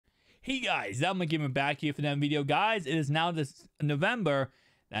Hey guys, I'm Gamer back here for that video. Guys, it is now this November.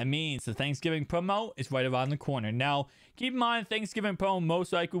 That means the Thanksgiving promo is right around the corner. Now, keep in mind, Thanksgiving promo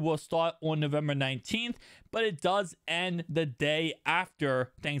most likely will start on November 19th, but it does end the day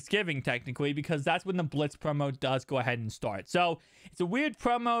after Thanksgiving, technically, because that's when the Blitz promo does go ahead and start. So, it's a weird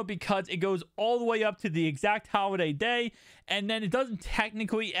promo because it goes all the way up to the exact holiday day, and then it doesn't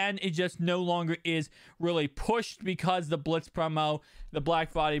technically end. It just no longer is really pushed because the Blitz promo, the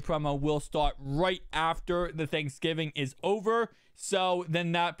Black Friday promo, will start right after the Thanksgiving is over. So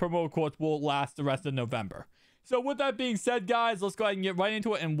then that promo, of course, will last the rest of November. So with that being said, guys, let's go ahead and get right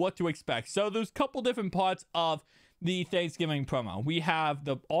into it and what to expect. So there's a couple different parts of the Thanksgiving promo. We have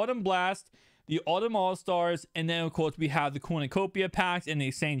the Autumn Blast, the Autumn All-Stars, and then, of course, we have the Cornucopia packs and the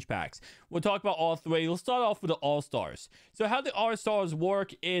Exchange packs. We'll talk about all three. Let's start off with the All-Stars. So how the All-Stars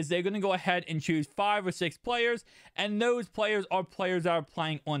work is they're going to go ahead and choose 5 or 6 players, and those players are players that are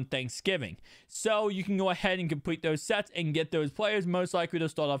playing on Thanksgiving. So you can go ahead and complete those sets and get those players. Most likely to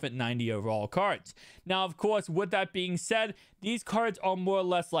start off at 90 overall cards. Now, of course, with that being said, these cards are more or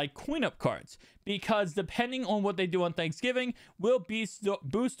less like coin-up cards, because depending on what they do on Thanksgiving will boost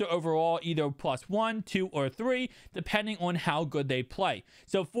their overall either +1, 2, or 3, depending on how good they play.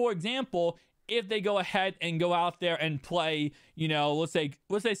 So, for example, if they go ahead and go out there and play, you know, let's say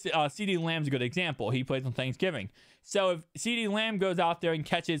CeeDee Lamb's a good example. He plays on Thanksgiving. So if CeeDee Lamb goes out there and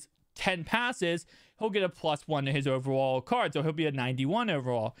catches 10 passes, he'll get a +1 to his overall card, so he'll be a 91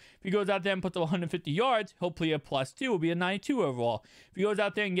 overall. If he goes out there and puts up 150 yards, he'll play a +2, he'll be a 92 overall. If he goes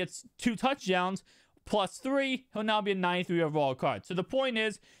out there and gets 2 touchdowns, +3, he'll now be a 93 overall card. So the point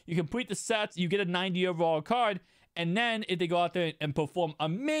is, you complete the sets, you get a 90 overall card, and then if they go out there and perform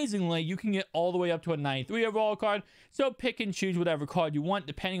amazingly, you can get all the way up to a 93 overall card. So pick and choose whatever card you want,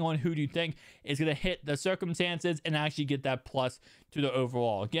 depending on who you think is going to hit the circumstances and actually get that plus to the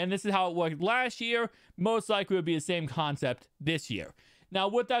overall. Again, this is how it worked last year. Most likely it would be the same concept this year. Now,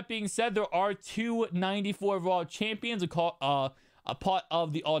 with that being said, there are 2 94 overall champions, a part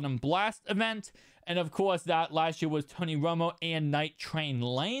of the Autumn Blast event. And of course, that last year was Tony Romo and Night Train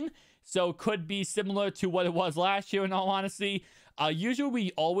Lane. So could be similar to what it was last year, in all honesty. Usually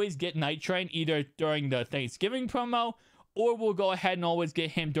we always get Night Train either during the Thanksgiving promo, or we'll go ahead and always get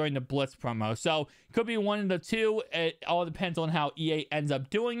him during the Blitz promo. So could be one of the two. It all depends on how EA ends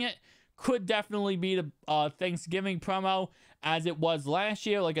up doing it. Could definitely be the Thanksgiving promo as it was last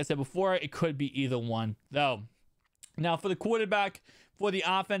year. Like I said before, it could be either one though. Now for the quarterback, for the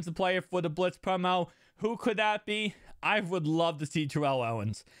offensive player, for the Blitz promo, who could that be? I would love to see Terrell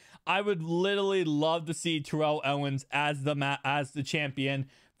Owens. I would literally love to see Terrell Owens as the champion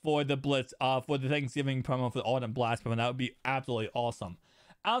for the Blitz, for the Thanksgiving promo, for the Autumn Blast promo. That would be absolutely awesome.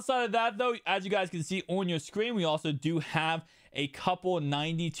 Outside of that, though, as you guys can see on your screen, we also do have a couple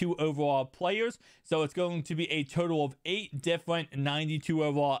 92 overall players. So it's going to be a total of 8 different 92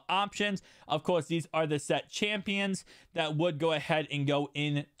 overall options. Of course, these are the set champions that would go ahead and go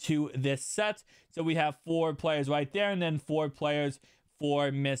into this set. So we have 4 players right there, and then 4 players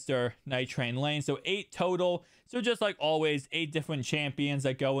for Mr. Night Train Lane. So 8 total. So just like always, 8 different champions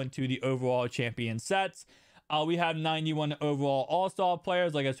that go into the overall champion sets. We have 91 overall all-star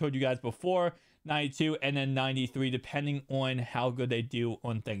players, like I told you guys before, 92, and then 93, depending on how good they do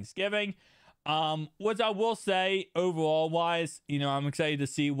on Thanksgiving. What I will say, overall-wise, you know, I'm excited to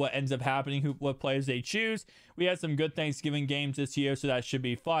see what ends up happening, what players they choose. We had some good Thanksgiving games this year, so that should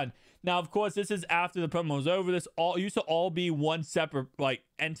be fun. Now, of course, this is after the promo is over. This all used to all be one separate, like,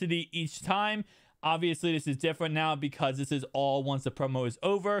 entity each time. Obviously, this is different now because this is all once the promo is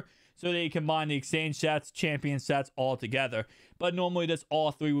over. So they combine the exchange sets, champion sets all together. But normally this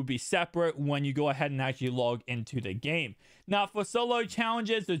all 3 would be separate when you go ahead and actually log into the game. Now for solo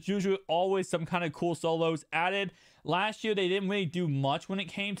challenges, there's usually always some kind of cool solos added. Last year they didn't really do much when it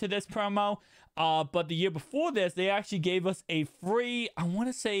came to this promo. But the year before this, they actually gave us a free, I want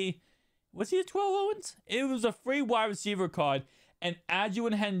to say, was he a 12 Owens? It was a free wide receiver card. And as you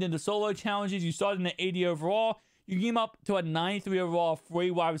went ahead and did the solo challenges, you started in the 80 overall. You came up to a 93 overall free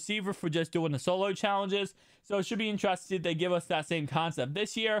wide receiver for just doing the solo challenges. So it should be interesting if they give us that same concept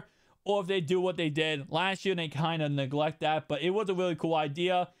this year, or if they do what they did last year and they kind of neglect that. But it was a really cool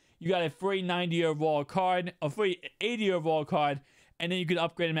idea. You got a free 90 overall card, a free 80 overall card, and then you could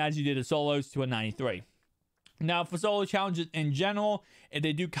upgrade them as you did the solos to a 93. Now, for solo challenges in general, if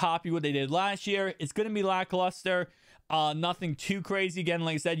they do copy what they did last year, it's going to be lackluster. Nothing too crazy. Again,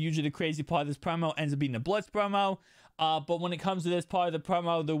 like I said, usually the crazy part of this promo ends up being the Blitz promo. But when it comes to this part of the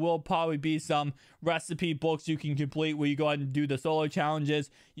promo, there will probably be some recipe books you can complete where you go ahead and do the solo challenges.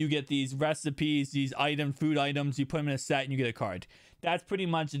 You get these recipes, these food items, you put them in a set and you get a card. That's pretty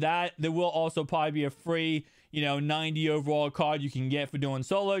much that. There will also probably be a free, 90 overall card you can get for doing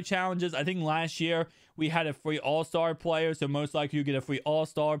solo challenges. I think last year we had a free all-star player, so most likely you get a free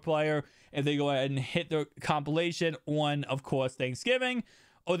all-star player if they go ahead and hit their compilation on, of course, Thanksgiving.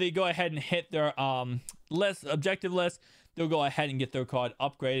 Or they go ahead and hit their objective list, they'll go ahead and get their card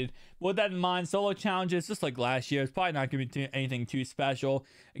upgraded. With that in mind, solo challenges, just like last year, it's probably not going to be anything too special.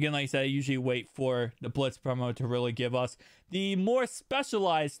 Again, like I said, I usually wait for the Blitz promo to really give us the more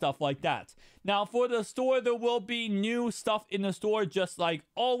specialized stuff like that. Now, for the store, there will be new stuff in the store, just like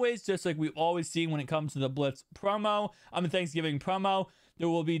always, just like we've always seen when it comes to the Blitz promo, Thanksgiving promo. There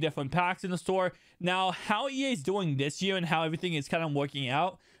will be different packs in the store. Now, how EA is doing this year and how everything is kind of working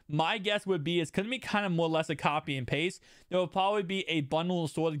out, my guess would be it's going to be kind of more or less a copy and paste. There will probably be a bundle in the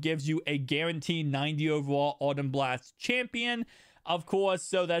store that gives you a guaranteed 90 overall Autumn Blast champion, of course.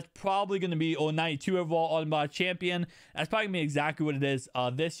 So that's probably going to be, or 92 overall Autumn Blast champion. That's probably going to be exactly what it is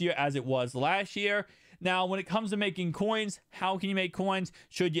this year as it was last year. Now, when it comes to making coins, how can you make coins?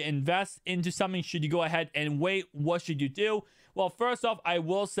 Should you invest into something? Should you go ahead and wait? What should you do? Well, first off, I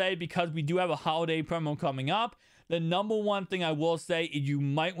will say, because we do have a holiday promo coming up, the number one thing I will say is you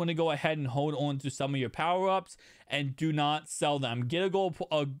might want to go ahead and hold on to some of your power-ups and do not sell them. Get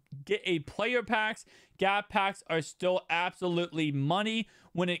a player packs. Gap packs are still absolutely money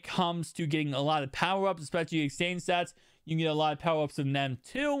when it comes to getting a lot of power-ups, especially exchange sets. You can get a lot of power-ups in them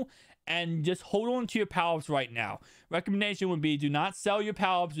too. And just hold on to your power-ups right now. Recommendation would be, do not sell your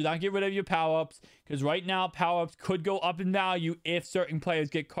power-ups. Do not get rid of your power-ups, because right now power-ups could go up in value if certain players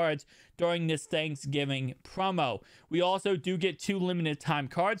get cards during this Thanksgiving promo. We also do get 2 limited time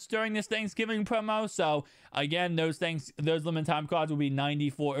cards during this Thanksgiving promo. So again, those limited time cards will be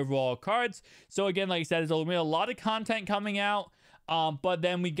 94 overall cards. So again, like I said, there's a lot of content coming out. But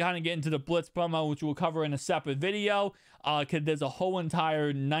then we kind of get into the Blitz promo, which we'll cover in a separate video, because there's a whole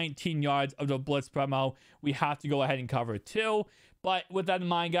entire 19 yards of the Blitz promo we have to go ahead and cover too. But with that in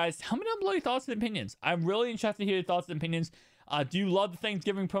mind, guys, tell me down below your thoughts and opinions. I'm really interested to hear your thoughts and opinions. Do you love the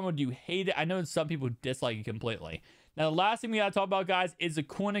Thanksgiving promo? Do you hate it? I know some people dislike it completely. Now, the last thing we got to talk about, guys, is a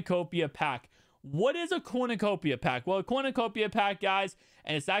cornucopia pack. What is a cornucopia pack? Well, a cornucopia pack, guys,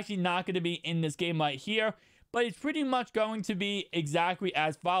 and it's actually not going to be in this game right here, but it's pretty much going to be exactly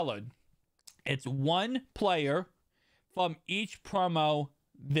as followed. It's one player from each promo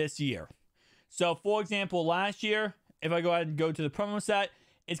this year. So, for example, last year, if I go ahead and go to the promo set,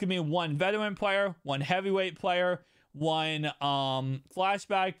 it's going to be one veteran player, one heavyweight player, one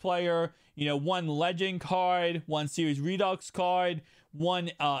flashback player, one legend card, one series redux card,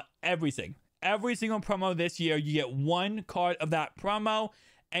 one everything. Every single promo this year, you get one card of that promo,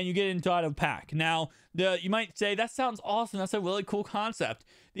 and you get into out of pack. Now, you might say, that sounds awesome. That's a really cool concept.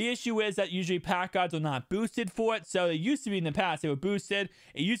 The issue is that usually pack cards are not boosted for it. So they used to be in the past, they were boosted.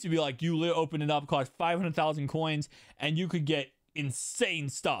 It used to be like you open it up, cost 500,000 coins, and you could get insane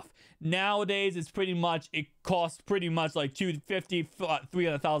stuff. Nowadays, it costs pretty much like 250,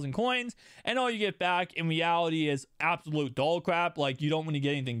 300,000 coins, and all you get back in reality is absolute dog crap. Like, you don't want to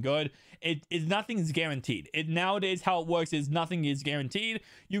get anything good. Nothing is guaranteed. Nowadays, how it works is nothing is guaranteed.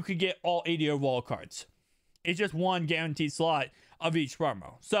 You could get all 80 overall cards. It's just one guaranteed slot of each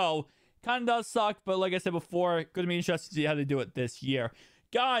promo. So, kind of does suck, but like I said before, going to be interested to see how they do it this year.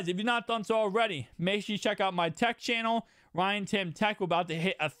 Guys, if you've not done so already, make sure you check out my tech channel, Ryan Tim Tech. We're about to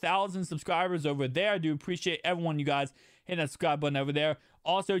hit 1,000 subscribers over there. I do appreciate everyone, you guys, hitting that subscribe button over there.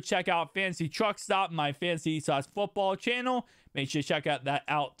 Also, check out Fantasy Truck Stop, my fantasy/football channel. Make sure you check that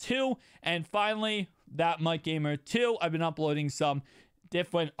out too. And finally, That Mike Gamer 2. I've been uploading some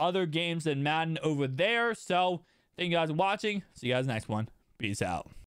different other games than Madden over there. So, thank you guys for watching. See you guys next one. Peace out.